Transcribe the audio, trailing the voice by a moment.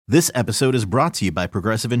This episode is brought to you by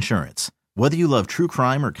Progressive Insurance. Whether you love true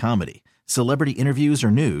crime or comedy, celebrity interviews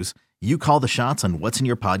or news, you call the shots on what's in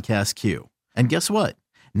your podcast queue. And guess what?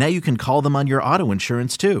 Now you can call them on your auto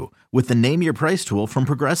insurance too with the Name Your Price tool from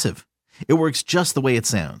Progressive. It works just the way it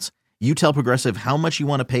sounds. You tell Progressive how much you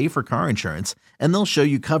want to pay for car insurance, and they'll show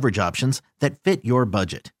you coverage options that fit your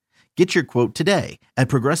budget. Get your quote today at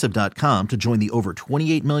Progressive.com to join the over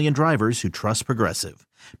 28 million drivers who trust Progressive.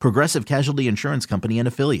 Progressive Casualty Insurance Company and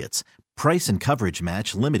Affiliates. Price and coverage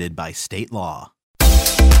match limited by state law.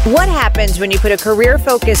 What happens when you put a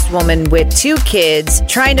career-focused woman with 2 kids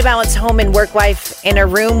trying to balance home and work life in a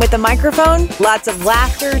room with a microphone? Lots of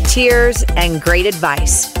laughter, tears, and great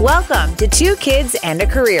advice. Welcome to 2 Kids and a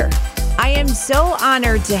Career. I am so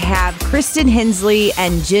honored to have Kristin Hensley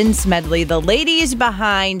and Jen Smedley, the ladies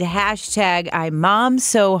behind #IMomSoHard,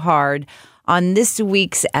 on this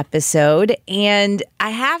week's episode. And I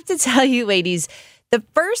have to tell you, ladies, the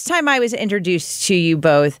first time I was introduced to you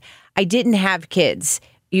both, I didn't have kids.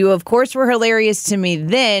 You, of course, were hilarious to me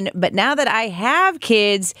then, but now that I have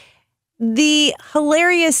kids, the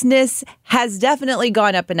hilariousness has definitely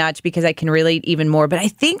gone up a notch because I can relate even more. But I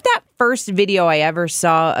think that first video I ever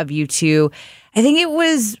saw of you two, I think it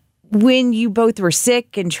was when you both were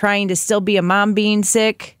sick and trying to still be a mom being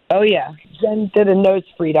sick. Oh, yeah. Jen did a nose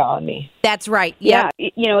Frida on me. That's right. Yep. Yeah.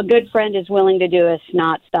 You know, a good friend is willing to do a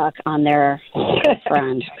snot suck on their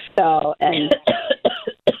friend. So, and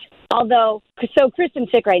although, so Kristen's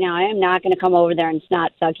sick right now. I am not going to come over there and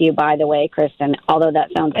snot suck you, by the way, Kristen, although that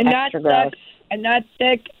sounds extra gross. I'm not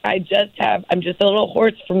sick. I'm just a little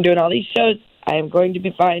hoarse from doing all these shows. I am going to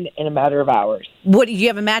be fine in a matter of hours. What, do you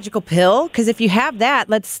have a magical pill? Because if you have that,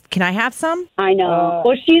 can I have some? I know.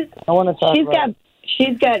 Well, she's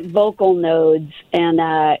got vocal nodes, and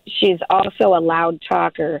she's also a loud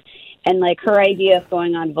talker. And like her idea of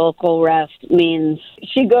going on vocal rest means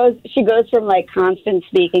she goes from like constant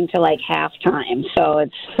speaking to like halftime. So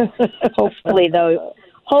it's hopefully though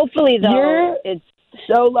it's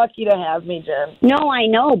so lucky to have me, Jen. No, I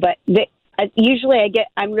know, but usually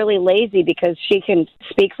I'm really lazy because she can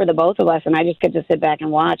speak for the both of us, and I just get to sit back and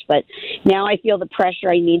watch. But now I feel the pressure.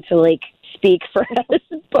 I need to like speak for us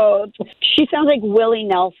both. She sounds like Willie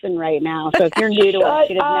Nelson right now. So if you're new to it,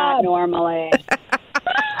 she does not normally.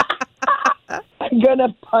 I'm going to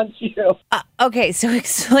punch you. Okay, so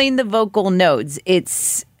explain the vocal nodes.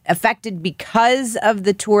 It's affected because of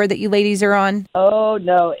the tour that you ladies are on? Oh,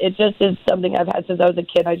 no. It just is something I've had since I was a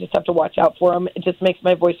kid. I just have to watch out for them. It just makes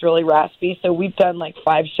my voice really raspy. So we've done like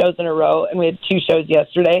 5 shows in a row, and we had 2 shows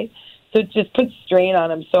yesterday. So it just puts strain on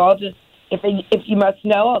them. So I'll just, if you must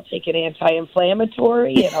know, I'll take an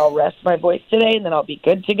anti-inflammatory, and I'll rest my voice today, and then I'll be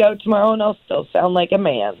good to go tomorrow, and I'll still sound like a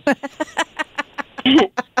man.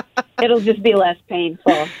 It'll just be less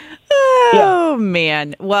painful. Oh,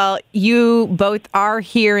 man. Well, you both are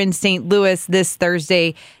here in St. Louis this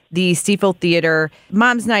Thursday, the Stiefel Theater,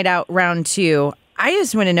 Mom's Night Out Round 2. I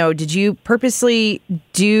just want to know, did you purposely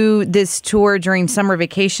do this tour during summer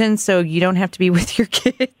vacation so you don't have to be with your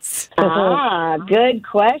kids? Good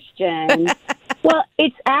question. Well,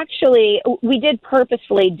 it's actually, we did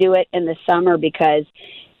purposefully do it in the summer because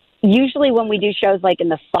usually when we do shows like in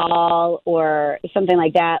the fall or something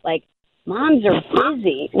like that, like moms are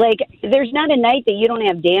busy. Like there's not a night that you don't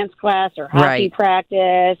have dance class or hockey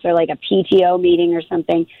practice or like a PTO meeting or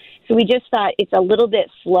something. So we just thought it's a little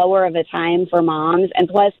bit slower of a time for moms. And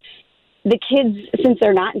plus the kids, since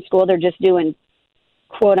they're not in school, they're just doing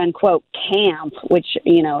quote unquote camp, which,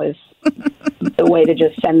 you know, is the way to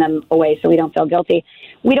just send them away so we don't feel guilty.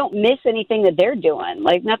 We don't miss anything that they're doing,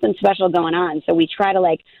 like nothing special going on. So we try to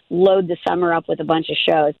like load the summer up with a bunch of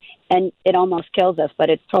shows, and it almost kills us, but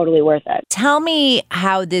it's totally worth it. Tell me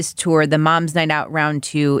how this tour, the Mom's Night Out Round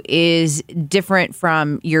 2, is different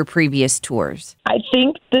from your previous tours. I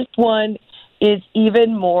think this one is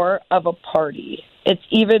even more of a party. It's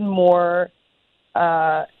even more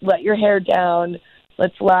let your hair down.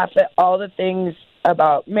 Let's laugh at all the things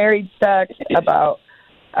about married sex, about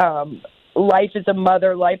life as a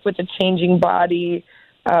mother, life with a changing body,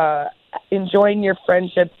 enjoying your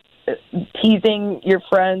friendships, teasing your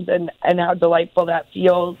friends and how delightful that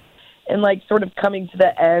feels, and like sort of coming to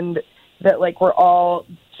the end that like we're all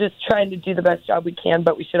just trying to do the best job we can,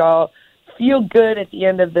 but we should all feel good at the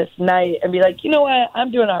end of this night and be like, you know what,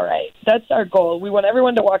 I'm doing all right. That's our goal. We want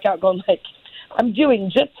everyone to walk out going like, I'm doing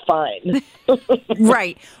just fine.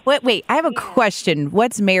 Right. Wait, I have a question.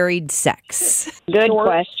 What's married sex? Good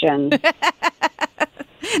question.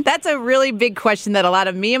 That's a really big question that a lot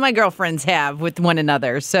of me and my girlfriends have with one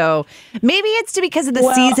another. So maybe it's because of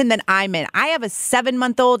the season that I'm in. I have a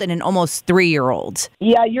 7-month-old and an almost 3-year-old.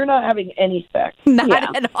 Yeah, you're not having any sex.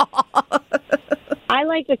 Not at all. I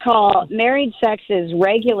like to call married sex is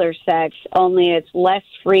regular sex, only it's less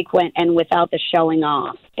frequent and without the showing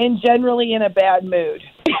off. And generally in a bad mood.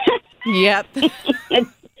 Yep.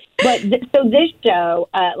 So this show,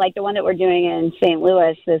 like the one that we're doing in St.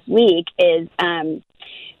 Louis this week, is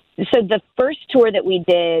so the first tour that we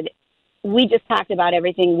did, we just talked about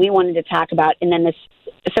everything we wanted to talk about, and then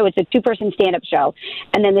so it's a 2-person stand-up show,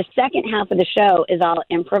 and then the second half of the show is all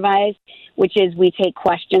improvised, which is we take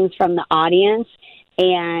questions from the audience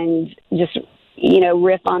and just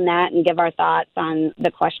riff on that and give our thoughts on the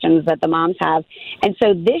questions that the moms have. And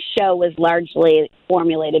so this show was largely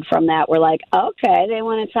formulated from that. We're like, okay, they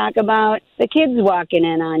want to talk about the kids walking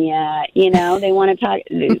in on you, they want to talk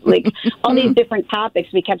like all these different topics.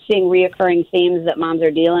 We kept seeing reoccurring themes that moms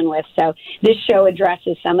are dealing with. So this show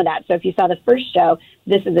addresses some of that. So if you saw the first show,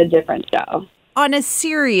 this is a different show. On a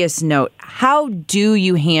serious note, how do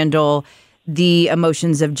you handle the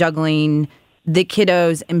emotions of juggling the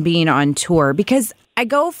kiddos and being on tour? Because I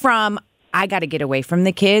go from, I got to get away from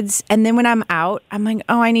the kids. And then when I'm out, I'm like,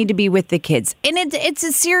 oh, I need to be with the kids. And it's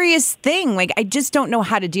a serious thing. Like, I just don't know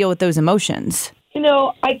how to deal with those emotions.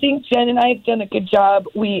 I think Jen and I have done a good job.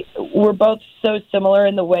 We're both so similar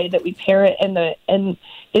in the way that we parent, and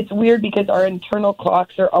it's weird because our internal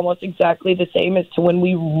clocks are almost exactly the same as to when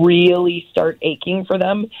we really start aching for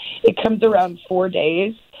them. It comes around 4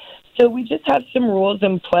 days. So we just have some rules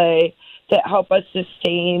in play that help us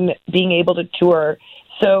sustain being able to tour.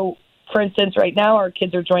 So, for instance, right now our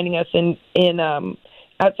kids are joining us in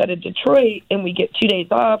outside of Detroit, and we get 2 days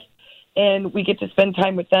off, and we get to spend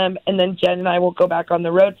time with them. And then Jen and I will go back on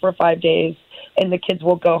the road for 5 days, and the kids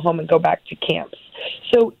will go home and go back to camps.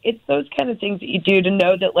 So it's those kind of things that you do to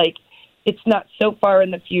know that, like, it's not so far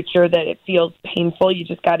in the future that it feels painful. You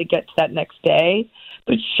just got to get to that next day.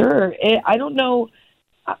 But sure, I don't know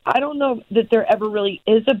that there ever really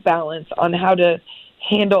is a balance on how to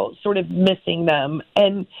handle sort of missing them.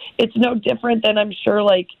 And it's no different than, I'm sure,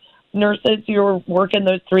 like, nurses who are working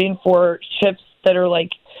those 3 and 4 shifts that are like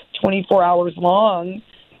 24 hours long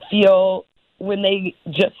feel when they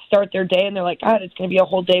just start their day and they're like, God, it's going to be a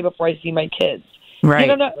whole day before I see my kids. Right.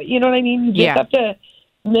 You know what I mean? You just have to,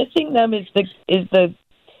 missing them is the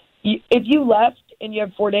if you left and you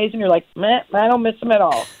have 4 days and you're like, meh, I don't miss them at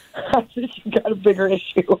all. You've got a bigger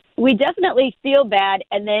issue. We definitely feel bad,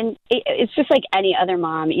 and then it's just like any other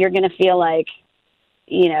mom. You're going to feel like,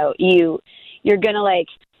 you're going to, like,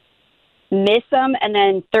 miss them, and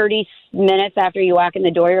then 30 minutes after you walk in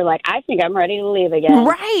the door, you're like, I think I'm ready to leave again.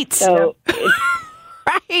 Right. So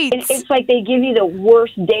it's like they give you the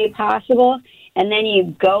worst day possible, and then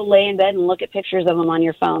you go lay in bed and look at pictures of them on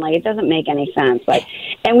your phone. Like, it doesn't make any sense. Like,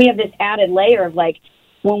 and we have this added layer of, like,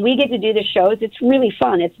 when we get to do the shows, it's really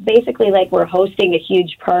fun. It's basically like we're hosting a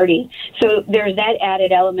huge party. So there's that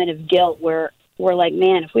added element of guilt where we're like,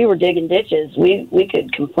 man, if we were digging ditches, we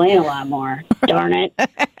could complain a lot more. Darn it.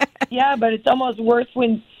 Yeah, but it's almost worse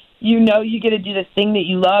when you get to do this thing that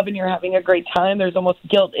you love and you're having a great time. There's almost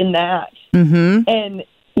guilt in that. Mm-hmm. And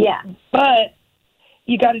yeah, but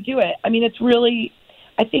you got to do it. I mean,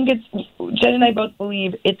 I think Jen and I both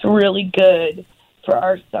believe it's really good for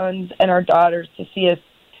our sons and our daughters to see us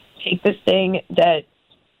take this thing that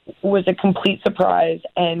was a complete surprise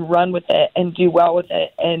and run with it and do well with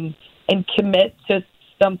it and commit to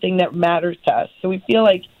something that matters to us. So we feel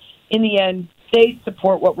like in the end, they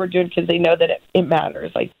support what we're doing because they know that it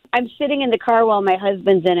matters. Like, I'm sitting in the car while my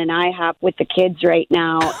husband's in an IHOP with the kids right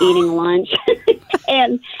now eating lunch.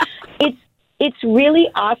 And it's really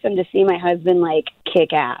awesome to see my husband, like,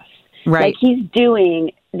 kick ass. Right.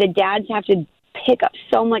 Like, the dads have to pick up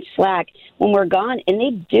so much slack when we're gone, and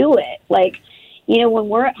they do it. Like, when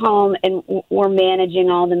we're at home and we're managing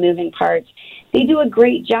all the moving parts, they do a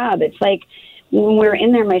great job. It's like when we were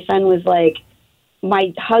in there, my son was like,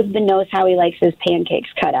 my husband knows how he likes his pancakes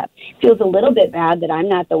cut up. Feels a little bit bad that I'm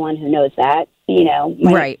not the one who knows that,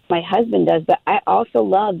 my husband does, but I also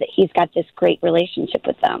love that he's got this great relationship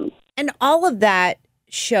with them. And all of that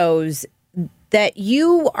shows that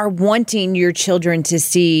you are wanting your children to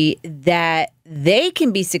see that they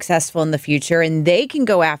can be successful in the future and they can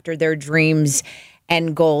go after their dreams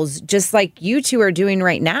and goals just like you two are doing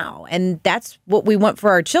right now. And that's what we want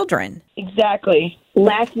for our children. Exactly.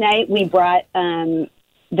 Last night we brought the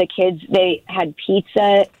kids, they had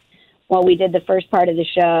pizza while we did the first part of the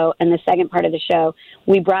show and the second part of the show,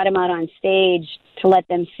 we brought them out on stage to let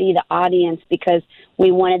them see the audience because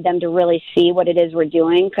we wanted them to really see what it is we're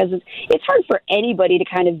doing. Because it's hard for anybody to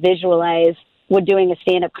kind of visualize what doing a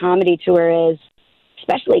stand-up comedy tour is,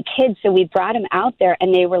 especially kids. So we brought them out there,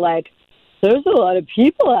 and they were like, there's a lot of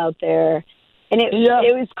people out there. And it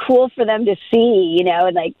was cool for them to see, you know,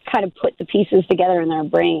 and like kind of put the pieces together in their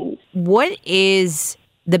brains. What is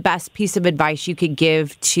the best piece of advice you could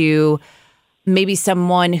give to maybe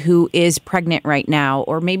someone who is pregnant right now,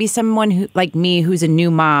 or maybe someone who, like me, who's a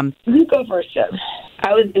new mom? You go first, Jen.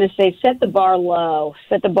 I was going to say, set the bar low.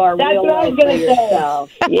 Set the bar real low for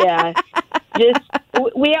yourself. Yeah.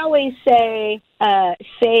 We always say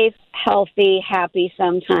safe, healthy, happy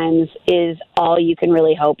sometimes is all you can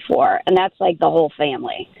really hope for. And that's like the whole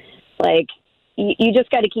family. Like, you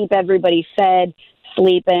just got to keep everybody fed,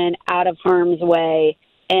 sleeping, out of harm's way,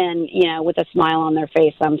 and, you know, with a smile on their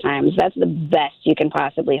face sometimes. That's the best you can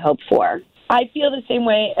possibly hope for. I feel the same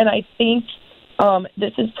way, and I think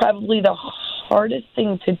this is probably the hardest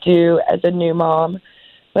thing to do as a new mom,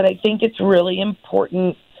 but I think it's really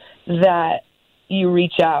important that you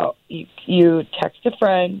reach out. You text a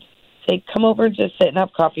friend, say, come over and just sit and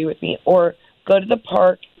have coffee with me, or go to the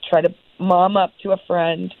park, try to mom up to a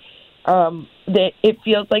friend. That it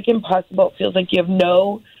feels like impossible. It feels like you have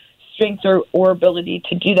no strength or ability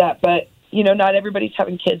to do that. But, you know, not everybody's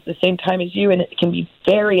having kids the same time as you, and it can be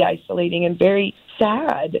very isolating and very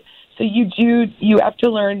sad. So you have to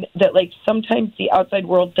learn that, like, sometimes the outside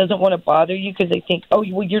world doesn't want to bother you because they think, oh,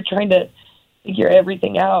 well, you're trying to figure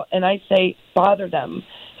everything out. And I say, bother them.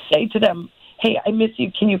 Say to them, hey, I miss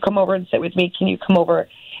you. Can you come over and sit with me? Can you come over?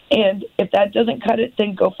 And if that doesn't cut it,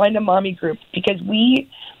 then go find a mommy group, because we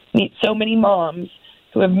meet so many moms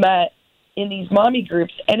who have met in these mommy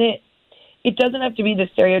groups, and it doesn't have to be the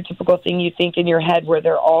stereotypical thing you think in your head where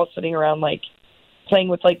they're all sitting around like playing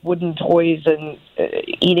with like wooden toys and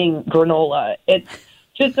eating granola. It's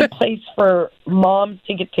just a place for moms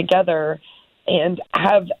to get together and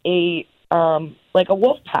have a like a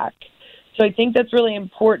wolf pack. So I think that's really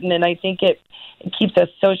important, and I think it keeps us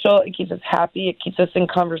social, it keeps us happy, it keeps us in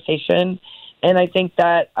conversation. And I think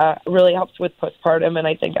that really helps with postpartum, and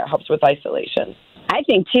I think it helps with isolation. I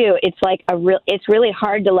think too, it's like it's really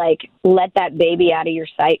hard to like let that baby out of your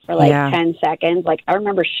sight for like 10 seconds. Like I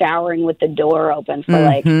remember showering with the door open for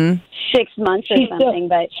like 6 months or something,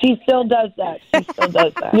 but she still does that.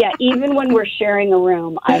 Yeah. Even when we're sharing a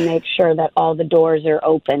room, I make sure that all the doors are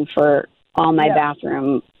open for all my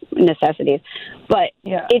bathroom necessities. But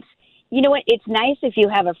it's, you know what? It's nice if you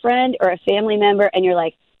have a friend or a family member and you're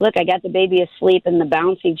like, look, I got the baby asleep in the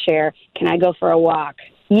bouncy chair. Can I go for a walk?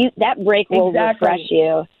 That break will refresh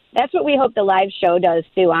you. That's what we hope the live show does,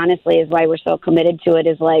 too, honestly, is why we're so committed to it,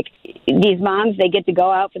 is like these moms, they get to go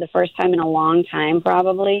out for the first time in a long time,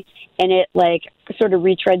 probably, and it, like, sort of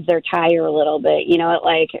retreads their tire a little bit. You know,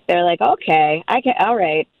 they're like, okay, all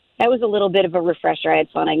right. That was a little bit of a refresher. I had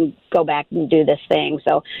fun. I can go back and do this thing.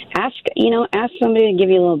 So ask somebody to give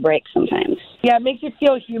you a little break sometimes. Yeah, it makes you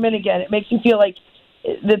feel human again. It makes you feel like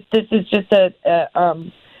that this is just a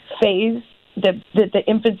phase, the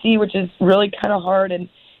infancy, which is really kind of hard, and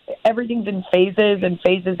everything's in phases, and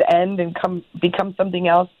phases end and become something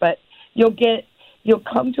else. But you'll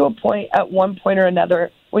come to a point at one point or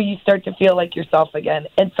another where you start to feel like yourself again.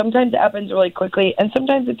 And sometimes it happens really quickly, and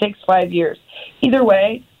sometimes it takes 5 years. Either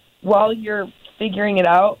way, while you're figuring it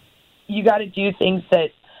out, you got to do things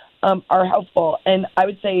that are helpful. And I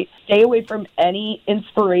would say stay away from any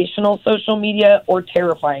inspirational social media or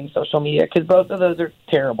terrifying social media, because both of those are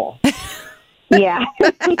terrible. Yeah.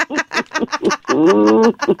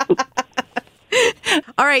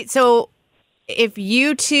 All right. So if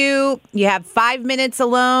you have 5 minutes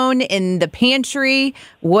alone in the pantry,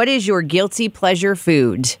 what is your guilty pleasure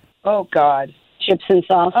food? Oh, God. Chips and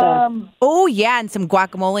salsa. Oh, yeah. And some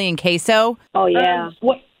guacamole and queso. Oh, yeah.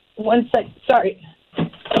 One sec. Sorry.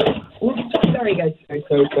 Sorry, guys.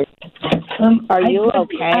 Sorry. Are you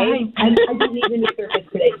okay? I didn't even surface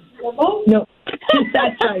today. No. Just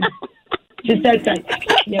that side.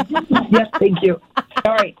 Yes, thank you.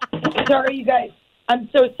 Sorry, you guys. I'm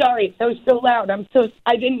so sorry. That was so loud.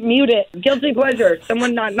 I didn't mute it. Guilty pleasure.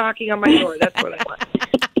 Someone not knocking on my door. That's what I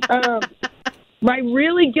want. My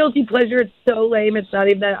really guilty pleasure, it's so lame, it's not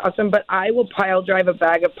even that awesome, but I will pile drive a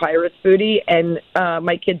bag of Pirates Booty and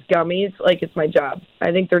my kids' gummies like it's my job.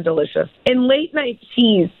 I think they're delicious. And late night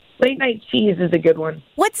cheese. Late night cheese is a good one.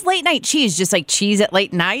 What's late night cheese? Just like cheese at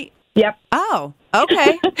late night? Yep. Oh,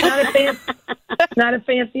 okay. Not a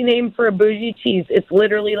fancy name for a bougie cheese. It's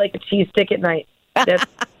literally like a cheese stick at night.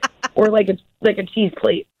 Or like like a cheese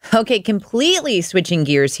plate. Okay, completely switching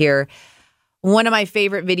gears here. One of my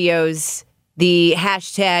favorite videos, the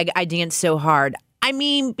hashtag I dance so hard. I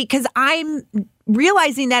mean, because I'm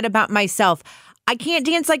realizing that about myself. I can't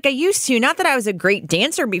dance like I used to. Not that I was a great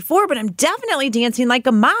dancer before, but I'm definitely dancing like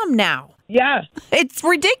a mom now. Yeah. It's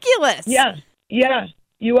ridiculous. Yeah.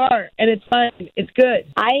 You are, and it's fun. It's good.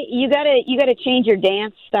 You gotta change your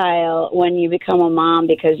dance style when you become a mom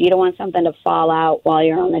because you don't want something to fall out while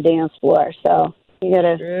you're on the dance floor. So you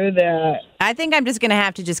gotta do that. I think I'm just gonna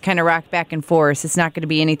have to just kind of rock back and forth. It's not going to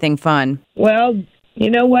be anything fun. Well,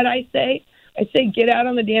 you know what I say? I say get out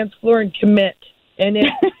on the dance floor and commit. And if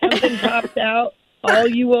something pops out, all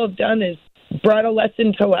you will have done is brought a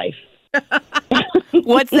lesson to life.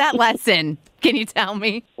 What's that lesson? Can you tell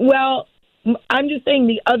me? Well, I'm just saying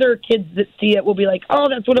the other kids that see it will be like, oh,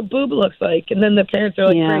 that's what a boob looks like. And then the parents are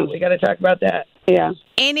like, great, we got to talk about that. Yeah.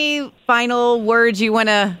 Any final words you want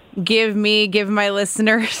to give my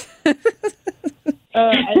listeners?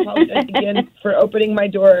 I apologize again for opening my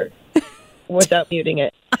door without muting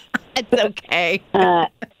it. It's okay.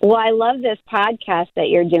 Well, I love this podcast that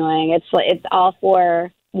you're doing. It's all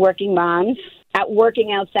for working moms.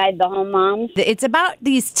 Working outside the home moms. It's about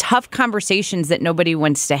these tough conversations that nobody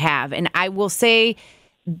wants to have. And I will say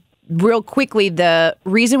real quickly, the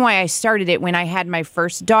reason why I started it when I had my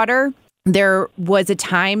first daughter, there was a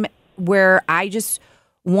time where I just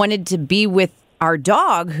wanted to be with our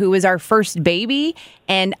dog, who was our first baby.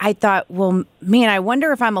 And I thought, well, man, I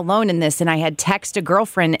wonder if I'm alone in this. And I had texted a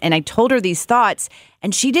girlfriend and I told her these thoughts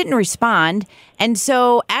and she didn't respond. And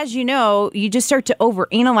so, as you know, you just start to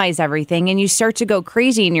overanalyze everything and you start to go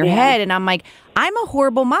crazy in your head. And I'm like, I'm a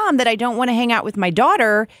horrible mom that I don't want to hang out with my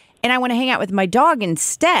daughter and I want to hang out with my dog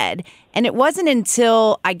instead. And it wasn't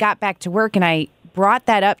until I got back to work and I brought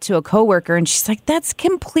that up to a coworker and she's like, that's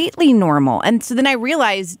completely normal. And so then I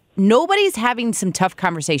realized nobody's having some tough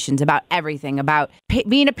conversations about everything, about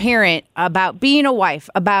being a parent, about being a wife,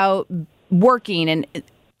 about working. And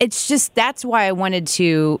it's just, that's why I wanted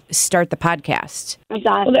to start the podcast. That's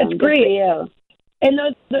awesome. Well, that's great. Good for you. And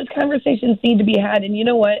those conversations need to be had. And you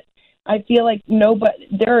know what? I feel like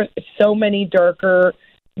there are so many darker,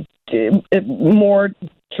 more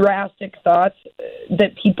drastic thoughts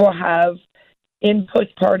that people have in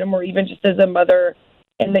postpartum or even just as a mother,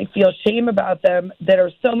 and they feel shame about them that are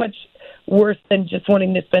so much worse than just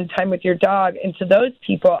wanting to spend time with your dog. And to those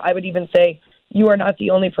people, I would even say, you are not the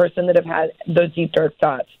only person that have had those deep, dark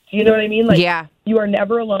thoughts. Do you know what I mean? Like, yeah. You are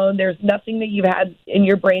never alone. There's nothing that you've had in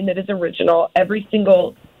your brain that is original. Every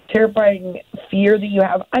single terrifying fear that you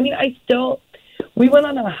have. I mean, we went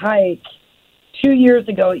on a hike 2 years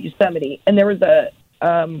ago at Yosemite, and there was a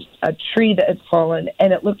tree that had fallen,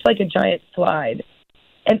 and it looked like a giant slide.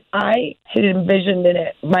 And I had envisioned in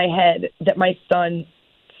my head that my son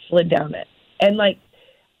slid down it. And, like,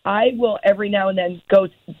 I will every now and then go,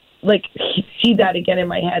 like, see that again in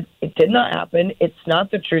my head. It did not happen. It's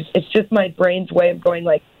not the truth. It's just my brain's way of going,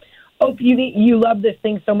 like, oh, you love this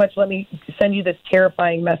thing so much, let me send you this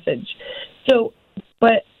terrifying message. So,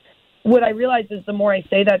 but what I realize is the more I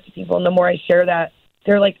say that to people and the more I share that,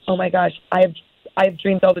 they're like, oh, my gosh, I have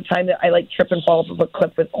dreams all the time that I like trip and fall off of a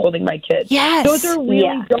cliff with holding my kids. Yes. Those are really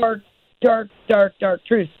dark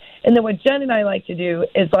truths. And then what Jen and I like to do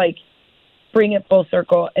is like bring it full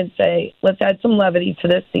circle and say, let's add some levity to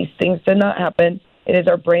this. These things did not happen. It is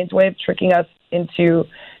our brain's way of tricking us into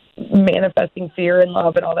manifesting fear and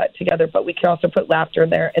love and all that together. But we can also put laughter in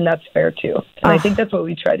there, and that's fair too. And I think that's what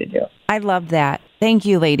we try to do. I love that. Thank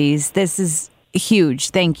you, ladies. This is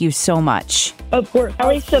huge. Thank you so much. Of course.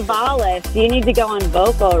 Kelly Savalas, you need to go on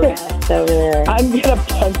vocal rest over there. I'm going to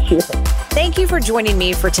punch you. Thank you for joining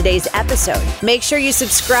me for today's episode. Make sure you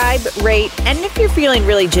subscribe, rate, and if you're feeling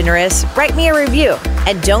really generous, write me a review.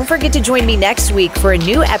 And don't forget to join me next week for a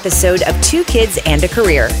new episode of 2 Kids and a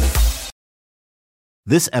Career.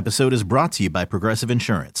 This episode is brought to you by Progressive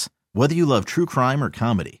Insurance. Whether you love true crime or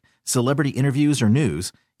comedy, celebrity interviews or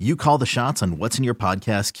news, you call the shots on what's in your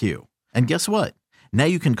podcast queue. And guess what? Now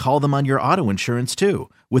you can call them on your auto insurance too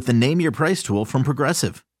with the Name Your Price tool from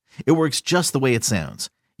Progressive. It works just the way it sounds.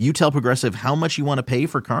 You tell Progressive how much you want to pay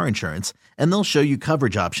for car insurance, and they'll show you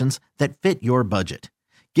coverage options that fit your budget.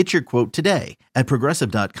 Get your quote today at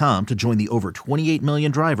Progressive.com to join the over 28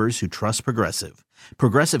 million drivers who trust Progressive.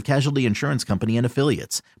 Progressive Casualty Insurance Company and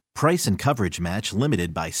Affiliates. Price and coverage match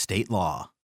limited by state law.